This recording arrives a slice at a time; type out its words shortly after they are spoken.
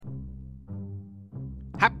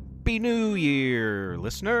Happy New Year,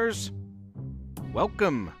 listeners.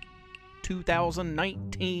 Welcome,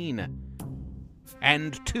 2019.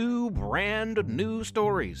 And two brand new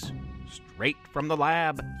stories, straight from the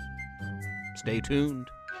lab. Stay tuned.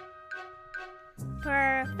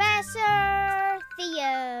 Professor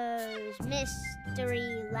Theo's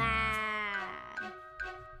Mystery Lab.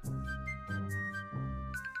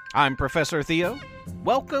 I'm Professor Theo.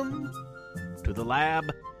 Welcome to the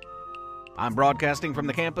lab. I'm broadcasting from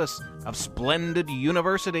the campus of Splendid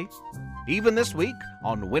University. Even this week,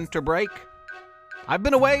 on winter break, I've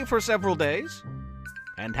been away for several days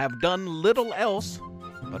and have done little else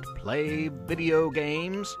but play video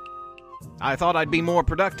games. I thought I'd be more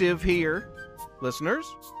productive here, listeners,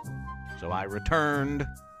 so I returned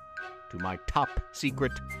to my top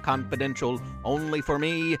secret, confidential, only for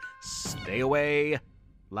me, stay away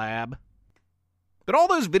lab. But all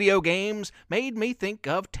those video games made me think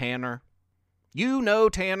of Tanner. You know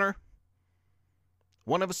Tanner,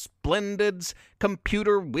 one of Splendid's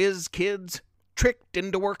computer whiz kids, tricked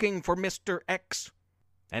into working for Mr. X,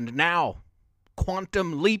 and now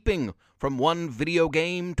quantum leaping from one video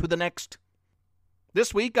game to the next.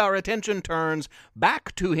 This week our attention turns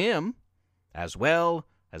back to him, as well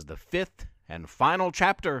as the fifth and final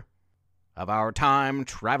chapter of our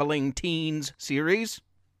time-traveling teens series,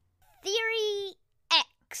 Theory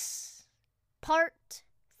X, Part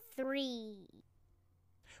 3.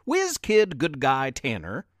 Whiz Kid Good Guy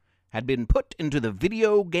Tanner had been put into the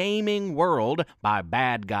video gaming world by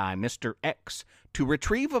bad guy Mr. X to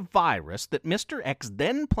retrieve a virus that Mr. X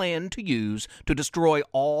then planned to use to destroy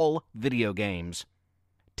all video games.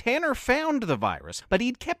 Tanner found the virus, but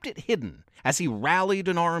he'd kept it hidden as he rallied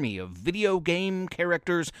an army of video game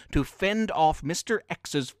characters to fend off Mr.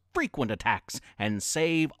 X's frequent attacks and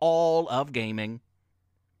save all of gaming.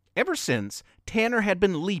 Ever since, Tanner had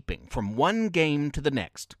been leaping from one game to the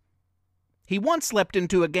next. He once leapt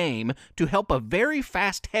into a game to help a very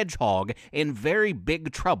fast hedgehog in very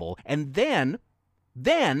big trouble, and then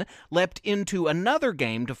leapt into another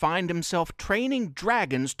game to find himself training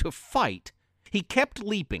dragons to fight. He kept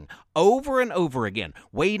leaping over and over again,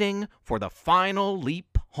 waiting for the final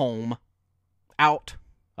leap home, out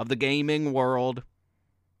of the gaming world,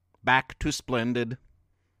 back to Splendid.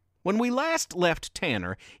 When we last left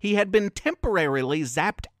Tanner, he had been temporarily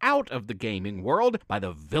zapped out of the gaming world by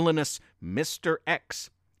the villainous Mr.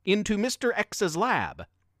 X into Mr. X's lab.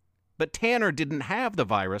 But Tanner didn't have the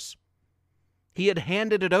virus. He had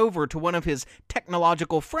handed it over to one of his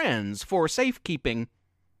technological friends for safekeeping.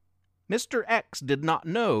 Mr. X did not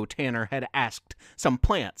know Tanner had asked some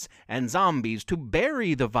plants and zombies to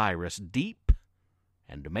bury the virus deep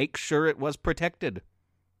and make sure it was protected.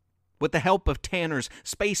 With the help of Tanner's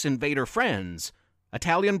Space Invader friends,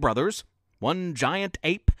 Italian brothers, one giant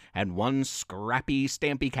ape and one scrappy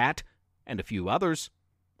Stampy cat, and a few others,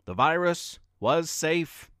 the virus was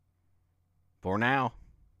safe. For now.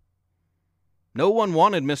 No one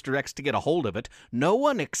wanted Mr. X to get a hold of it. No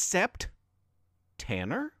one except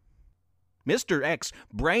Tanner? Mr. X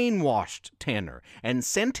brainwashed Tanner and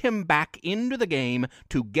sent him back into the game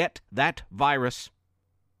to get that virus.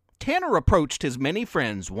 Tanner approached his many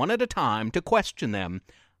friends one at a time to question them.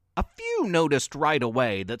 A few noticed right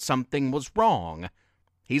away that something was wrong.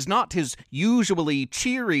 He's not his usually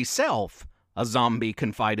cheery self, a zombie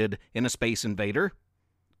confided in a Space Invader.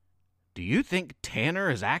 Do you think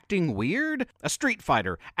Tanner is acting weird? A street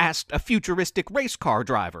fighter asked a futuristic race car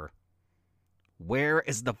driver. Where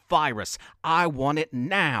is the virus? I want it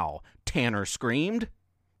now, Tanner screamed.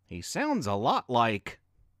 He sounds a lot like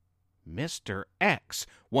Mr. X,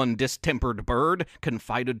 one distempered bird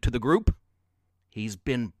confided to the group. He's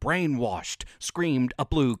been brainwashed, screamed a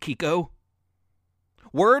blue Kiko.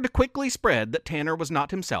 Word quickly spread that Tanner was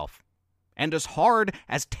not himself, and as hard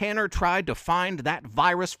as Tanner tried to find that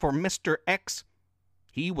virus for Mr. X,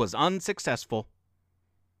 he was unsuccessful.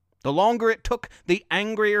 The longer it took, the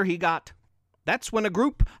angrier he got. That's when a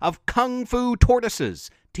group of kung fu tortoises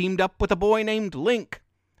teamed up with a boy named Link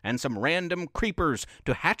and some random creepers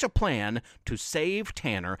to hatch a plan to save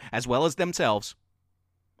Tanner as well as themselves.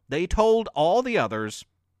 They told all the others,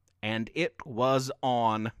 and it was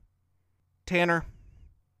on. Tanner,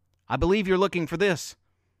 I believe you're looking for this.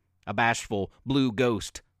 A bashful blue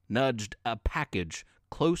ghost nudged a package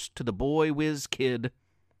close to the boy whiz kid.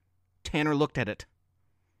 Tanner looked at it.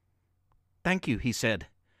 Thank you, he said.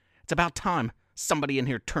 It's about time somebody in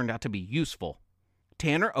here turned out to be useful.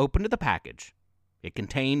 Tanner opened the package. It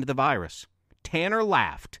contained the virus. Tanner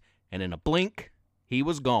laughed, and in a blink, he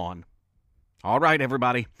was gone. All right,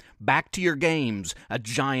 everybody, back to your games, a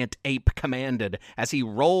giant ape commanded as he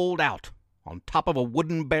rolled out on top of a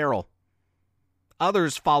wooden barrel.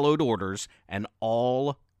 Others followed orders, and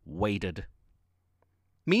all waited.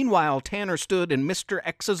 Meanwhile, Tanner stood in Mr.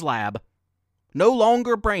 X's lab. No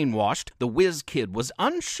longer brainwashed, the whiz kid was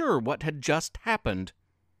unsure what had just happened.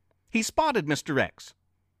 He spotted Mr. X.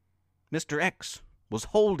 Mr. X was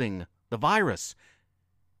holding the virus.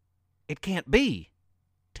 "It can't be,"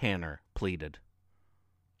 Tanner pleaded.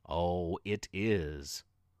 "Oh, it is,"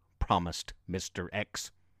 promised Mr.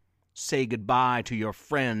 X. "Say goodbye to your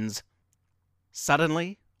friends."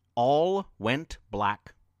 Suddenly, all went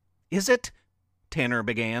black. "Is it?" Tanner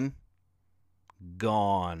began.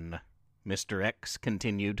 "Gone," Mr. X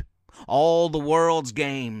continued. "All the world's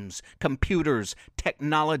games, computers,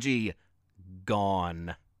 technology,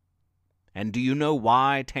 gone. And do you know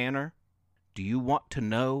why, Tanner? Do you want to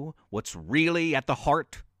know what's really at the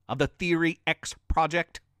heart of the Theory X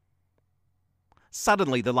project?"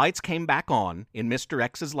 Suddenly, the lights came back on in Mr.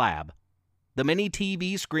 X's lab. The many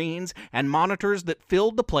TV screens and monitors that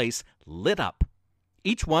filled the place lit up,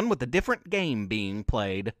 each one with a different game being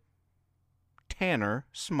played. Tanner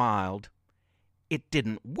smiled. It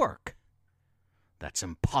didn't work. "That's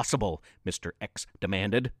impossible," Mr. X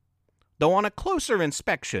demanded. Though on a closer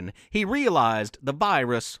inspection, he realized the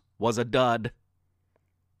virus was a dud.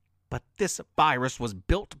 "But this virus was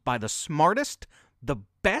built by the smartest, the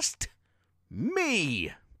best,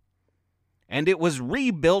 me! And it was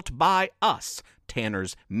rebuilt by us."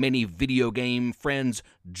 Tanner's many video game friends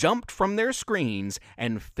jumped from their screens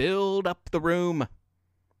and filled up the room.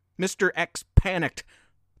 Mr. X panicked.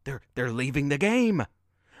 They're leaving the game.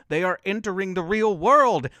 They are entering the real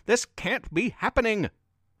world. This can't be happening."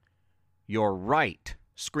 "You're right,"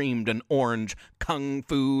 screamed an orange kung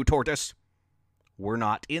fu tortoise. "We're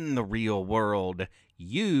not in the real world.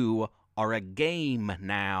 You are a game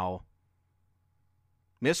now."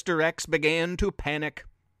 Mr. X began to panic.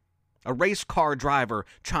 A race car driver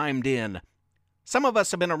chimed in. "Some of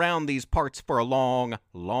us have been around these parts for a long,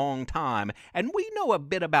 long time, and we know a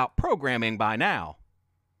bit about programming by now."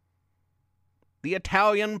 The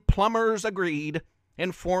Italian plumbers agreed,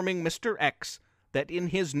 informing Mr. X that in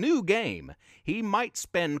his new game he might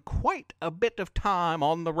spend quite a bit of time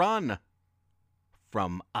on the run.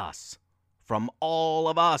 From us. From all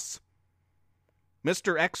of us.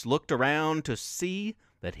 Mr. X looked around to see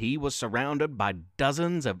that he was surrounded by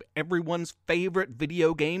dozens of everyone's favorite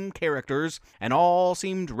video game characters, and all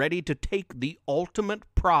seemed ready to take the ultimate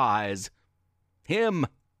prize. Him.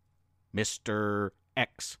 Mr.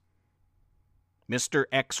 X. Mr.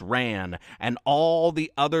 X ran, and all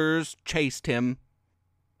the others chased him.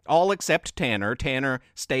 All except Tanner. Tanner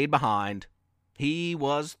stayed behind. He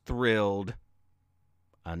was thrilled.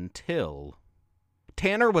 Until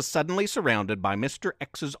Tanner was suddenly surrounded by Mr.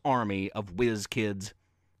 X's army of whiz kids.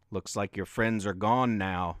 "Looks like your friends are gone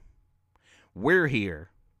now. We're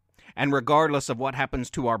here, and regardless of what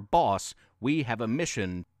happens to our boss, we have a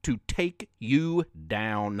mission to take you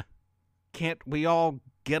down." "Can't we all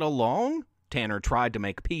get along?" Tanner tried to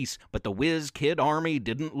make peace, but the whiz kid army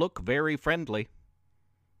didn't look very friendly.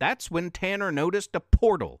 That's when Tanner noticed a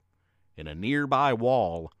portal in a nearby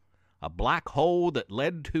wall, a black hole that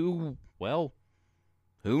led to, well,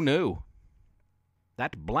 who knew?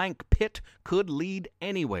 That blank pit could lead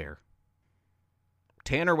anywhere.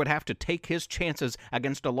 Tanner would have to take his chances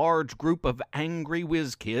against a large group of angry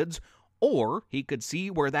whiz kids, or he could see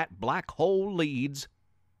where that black hole leads.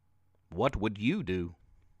 What would you do?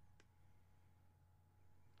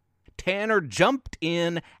 Tanner jumped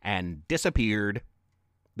in and disappeared.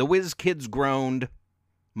 The whiz kids groaned.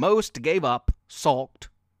 Most gave up, sulked,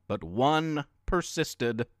 but one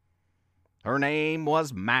persisted. Her name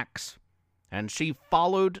was Max, and she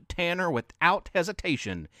followed Tanner without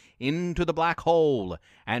hesitation into the black hole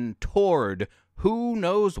and toward who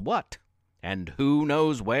knows what and who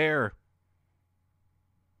knows where.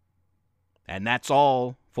 And that's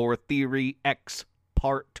all for Theory X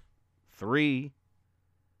Part 3.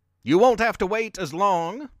 You won't have to wait as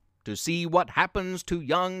long to see what happens to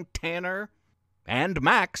young Tanner and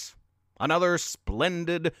Max, another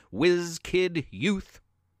splendid whiz kid youth.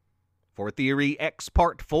 For Theory X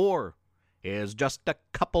Part 4 is just a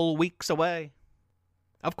couple weeks away.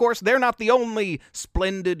 Of course, they're not the only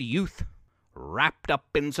splendid youth wrapped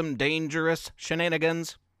up in some dangerous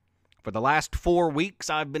shenanigans. For the last 4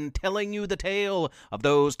 weeks, I've been telling you the tale of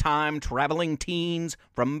those time-traveling teens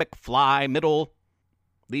from McFly Middle.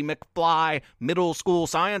 The McFly Middle School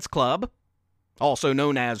Science Club, also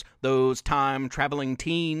known as those time-traveling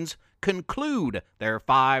teens, conclude their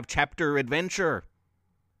 5-chapter adventure.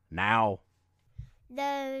 Now,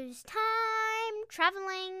 Those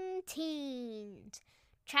time-traveling teens.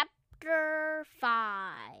 Chapter 5.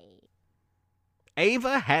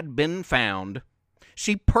 Ava had been found.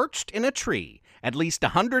 She perched in a tree at least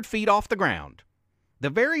 100 feet off the ground. The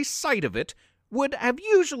very sight of it would have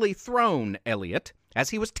usually thrown Elliot, as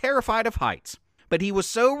he was terrified of heights, but he was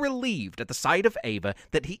so relieved at the sight of Ava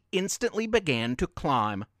that he instantly began to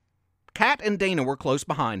climb. Kat and Dana were close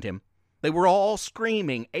behind him. They were all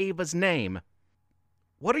screaming Ava's name.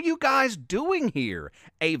 "What are you guys doing here?"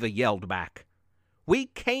 Ava yelled back. "We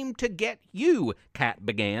came to get you," Kat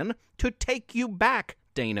began. "To take you back,"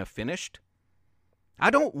 Dana finished. "I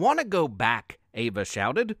don't want to go back," Ava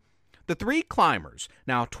shouted. The three climbers,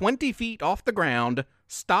 now 20 feet off the ground,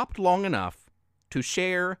 stopped long enough to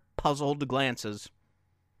share puzzled glances.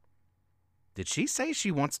 "Did she say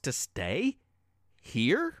she wants to stay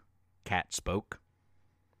here?" Kat spoke.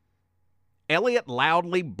 Elliot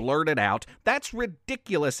loudly blurted out, "That's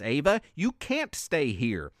ridiculous, Ava. You can't stay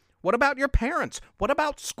here. What about your parents? What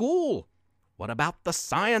about school? What about the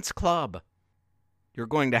science club?" "You're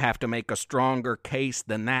going to have to make a stronger case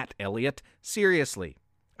than that, Elliot. Seriously.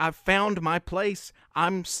 I've found my place.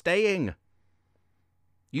 I'm staying.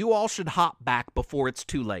 You all should hop back before it's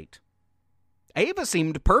too late." Ava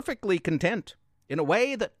seemed perfectly content, in a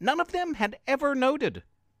way that none of them had ever noted.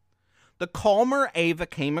 The calmer Ava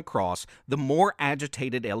came across, the more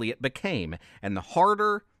agitated Elliot became, and the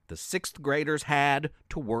harder the sixth graders had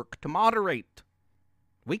to work to moderate.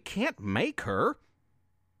 "We can't make her,"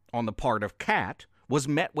 on the part of Kat, was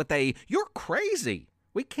met with a "You're crazy.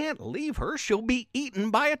 We can't leave her. She'll be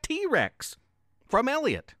eaten by a T-Rex," from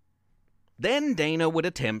Elliot. Then Dana would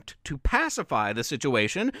attempt to pacify the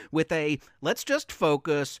situation with a "Let's just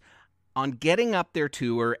focus on getting up there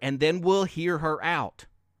to her and then we'll hear her out."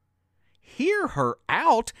 "Hear her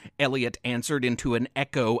out?" Elliot answered into an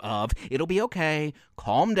echo of, "It'll be okay.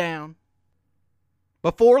 Calm down."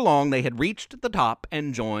 Before long, they had reached the top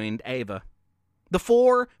and joined Ava. The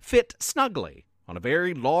four fit snugly on a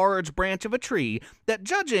very large branch of a tree that,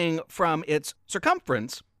 judging from its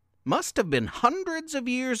circumference, must have been hundreds of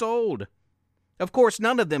years old. Of course,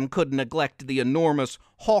 none of them could neglect the enormous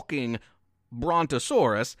hawking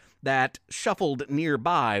brontosaurus that shuffled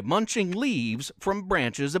nearby, munching leaves from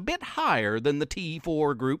branches a bit higher than the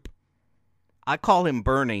T4 group. "I call him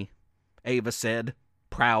Bernie," Ava said,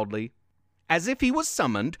 proudly. As if he was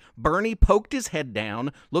summoned, Bernie poked his head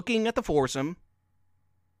down, looking at the foursome,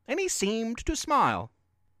 and he seemed to smile.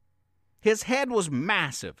 His head was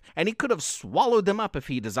massive, and he could have swallowed them up if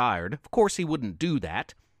he desired. Of course he wouldn't do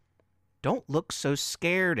that. "Don't look so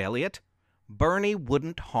scared, Elliot. Bernie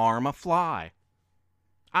wouldn't harm a fly."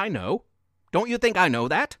 "I know. Don't you think I know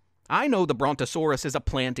that? I know the brontosaurus is a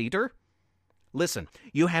plant eater." "Listen,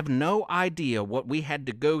 you have no idea what we had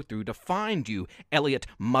to go through to find you," Elliot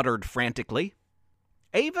muttered frantically.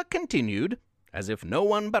 Ava continued, as if no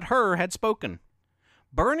one but her had spoken.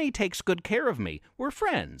 "Bernie takes good care of me. We're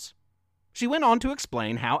friends." She went on to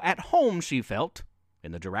explain how at home she felt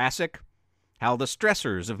in the Jurassic, how the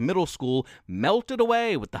stressors of middle school melted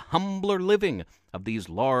away with the humbler living of these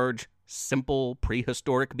large, simple,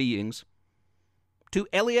 prehistoric beings. To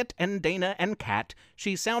Elliot and Dana and Kat,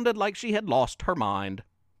 she sounded like she had lost her mind.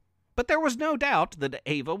 But there was no doubt that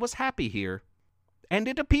Ava was happy here, and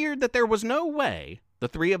it appeared that there was no way the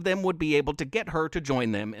three of them would be able to get her to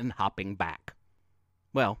join them in hopping back.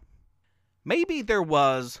 Well, maybe there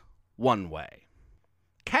was one way.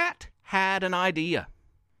 Kat had an idea.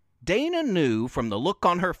 Dana knew from the look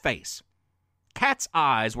on her face. Kat's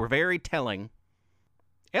eyes were very telling.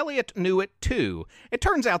 Elliot knew it too. It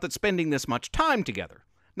turns out that spending this much time together,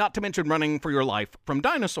 not to mention running for your life from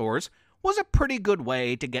dinosaurs, was a pretty good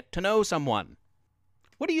way to get to know someone.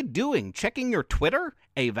 "What are you doing, checking your Twitter?"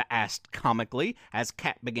 Ava asked comically as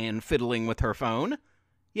Kat began fiddling with her phone.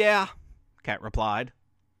 "Yeah," Kat replied.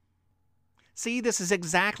 "See, this is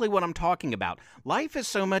exactly what I'm talking about. Life is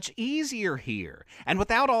so much easier here, and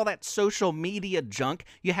without all that social media junk,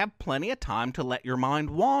 you have plenty of time to let your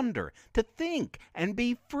mind wander, to think and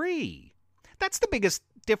be free. That's the biggest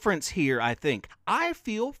difference here, I think. I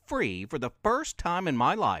feel free for the first time in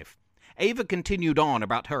my life." Ava continued on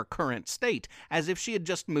about her current state, as if she had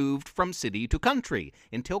just moved from city to country,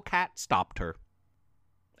 until Kat stopped her.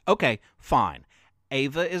 "Okay, fine.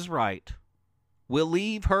 Ava is right. We'll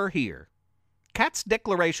leave her here." Kat's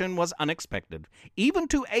declaration was unexpected, even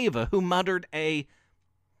to Ava, who muttered a,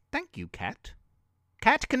 "Thank you, Kat."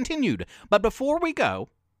 Kat continued, "But before we go,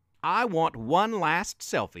 I want one last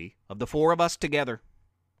selfie of the four of us together."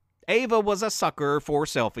 Ava was a sucker for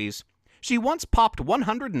selfies. She once popped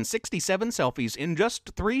 167 selfies in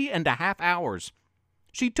just 3.5 hours.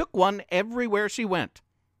 She took one everywhere she went.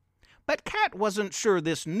 But Kat wasn't sure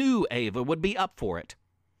this new Ava would be up for it.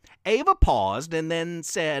 Ava paused and then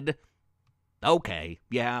said, "Okay,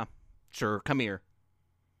 yeah, sure, come here."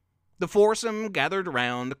 The foursome gathered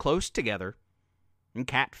around close together, and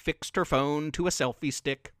Kat fixed her phone to a selfie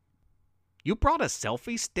stick. "You brought a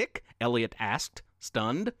selfie stick?" Elliot asked,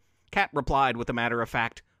 stunned. Kat replied with a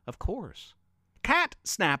matter-of-fact, "Of course." Kat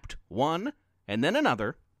snapped one and then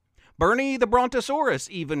another. Bernie the Brontosaurus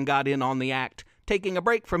even got in on the act, taking a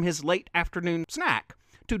break from his late afternoon snack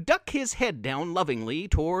to duck his head down lovingly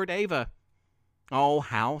toward Ava. "Oh,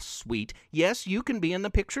 how sweet. Yes, you can be in the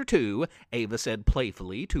picture too," Ava said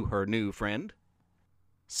playfully to her new friend.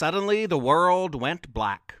 Suddenly the world went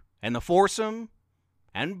black, and the foursome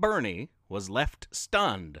and Bernie was left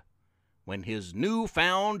stunned when his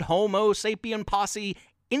newfound Homo sapien posse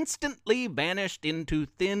instantly vanished into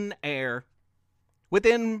thin air.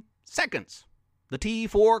 Within seconds, the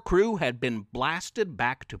T4 crew had been blasted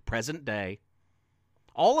back to present day.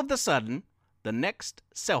 All of a sudden, the next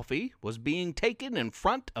selfie was being taken in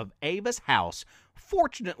front of Ava's house,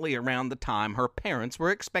 fortunately around the time her parents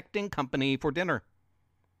were expecting company for dinner.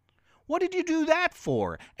 "What did you do that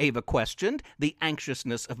for?" Ava questioned, the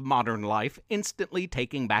anxiousness of modern life instantly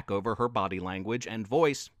taking back over her body language and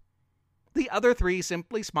voice. The other three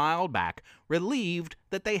simply smiled back, relieved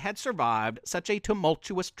that they had survived such a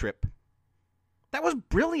tumultuous trip. "That was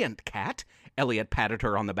brilliant, Kat." Elliot patted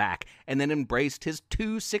her on the back and then embraced his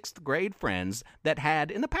two sixth-grade friends that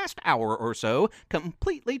had, in the past hour or so,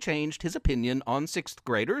 completely changed his opinion on sixth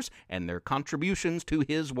graders and their contributions to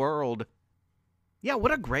his world. "Yeah,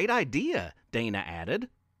 what a great idea," Dana added.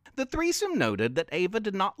 The threesome noted that Ava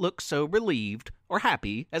did not look so relieved or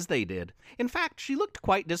happy as they did. In fact, she looked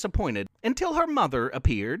quite disappointed until her mother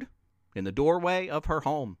appeared in the doorway of her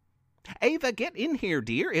home. "Ava, get in here,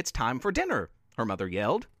 dear. It's time for dinner," her mother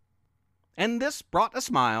yelled. And this brought a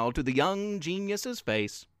smile to the young genius's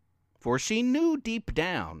face, for she knew deep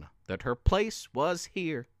down that her place was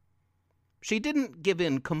here. She didn't give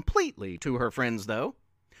in completely to her friends, though.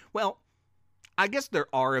 "Well, I guess there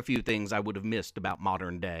are a few things I would have missed about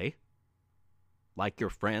modern day." "Like your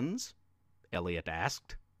friends?" Elliot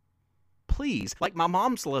asked. "Please, like my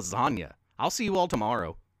mom's lasagna. I'll see you all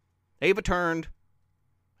tomorrow." Ava turned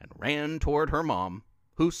and ran toward her mom,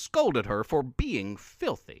 who scolded her for being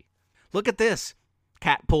filthy. "Look at this."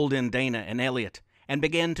 Kat pulled in Dana and Elliot and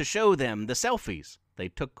began to show them the selfies they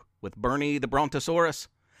took with Bernie the Brontosaurus.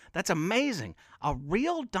 "That's amazing. A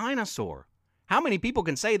real dinosaur. How many people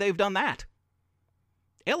can say they've done that?"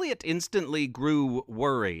 Elliot instantly grew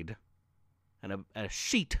worried, and a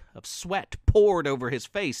sheet of sweat poured over his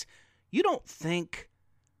face. "You don't think—"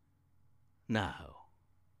 "No."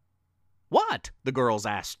 "What?" the girls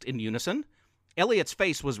asked in unison. Elliot's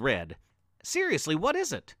face was red. "Seriously, what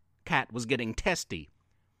is it?" Kat was getting testy.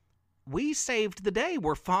 "We saved the day.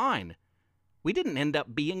 We're fine. We didn't end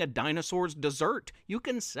up being a dinosaur's dessert. You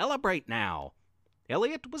can celebrate now."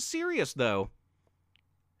 Elliot was serious, though.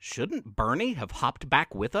 "Shouldn't Bernie have hopped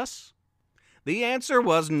back with us?" The answer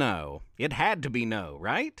was no. It had to be no,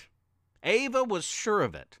 right? Ava was sure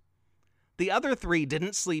of it. The other three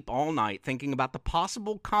didn't sleep all night thinking about the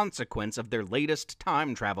possible consequence of their latest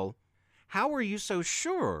time travel. "How are you so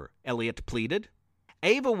sure?" Elliot pleaded.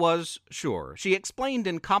 Ava was sure. She explained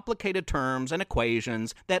in complicated terms and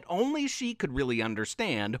equations that only she could really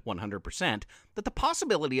understand, 100%, that the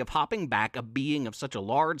possibility of hopping back a being of such a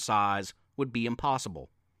large size would be impossible.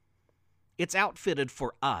 "It's outfitted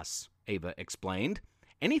for us," Ava explained.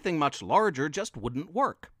 "Anything much larger just wouldn't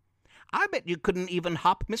work. I bet you couldn't even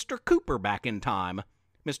hop Mr. Cooper back in time."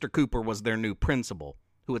 Mr. Cooper was their new principal,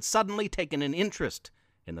 who had suddenly taken an interest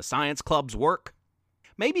in the science club's work.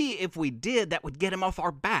 "Maybe if we did, that would get him off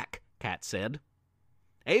our back," Kat said.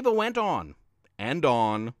 Ava went on, and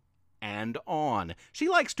on, and on. She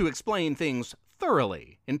likes to explain things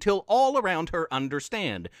thoroughly until all around her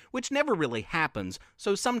understand, which never really happens,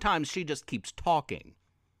 so sometimes she just keeps talking.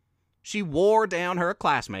 She wore down her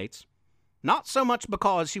classmates, not so much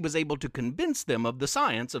because she was able to convince them of the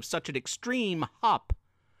science of such an extreme hop,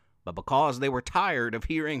 but because they were tired of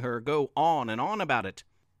hearing her go on and on about it.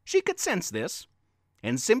 She could sense this,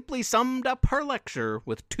 and simply summed up her lecture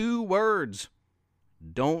with 2 words: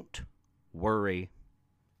 "Don't worry."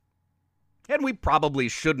 And we probably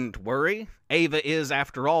shouldn't worry. Ava is,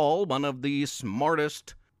 after all, one of the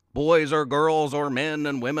smartest boys or girls or men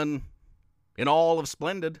and women in all of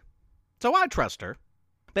Splendid. So I trust her.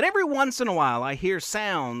 But every once in a while I hear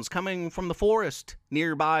sounds coming from the forest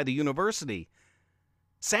nearby the university.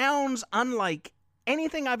 Sounds unlike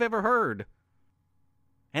anything I've ever heard.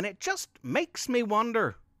 And it just makes me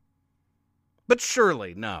wonder. But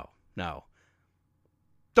surely, no.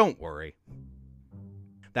 Don't worry.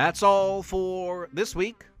 That's all for this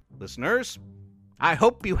week, listeners. I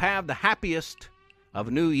hope you have the happiest of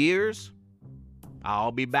New Year's.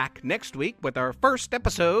 I'll be back next week with our first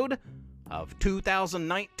episode of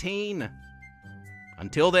 2019.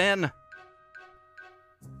 Until then.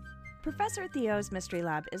 Professor Theo's Mystery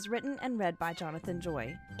Lab is written and read by Jonathan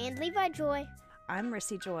Joy. And Levi Joy. I'm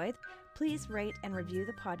Rissy Joy. Please rate and review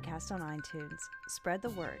the podcast on iTunes. Spread the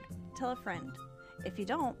word. Tell a friend. If you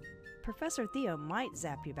don't, Professor Theo might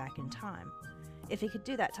zap you back in time. If he could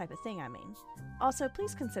do that type of thing, I mean. Also,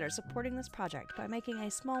 please consider supporting this project by making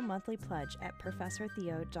a small monthly pledge at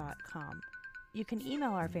ProfessorTheo.com. You can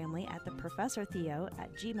email our family at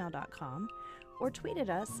theprofessortheo@gmail.com or tweet at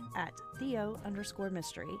us at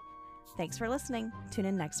Theo_mystery. Thanks for listening. Tune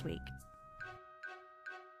in next week.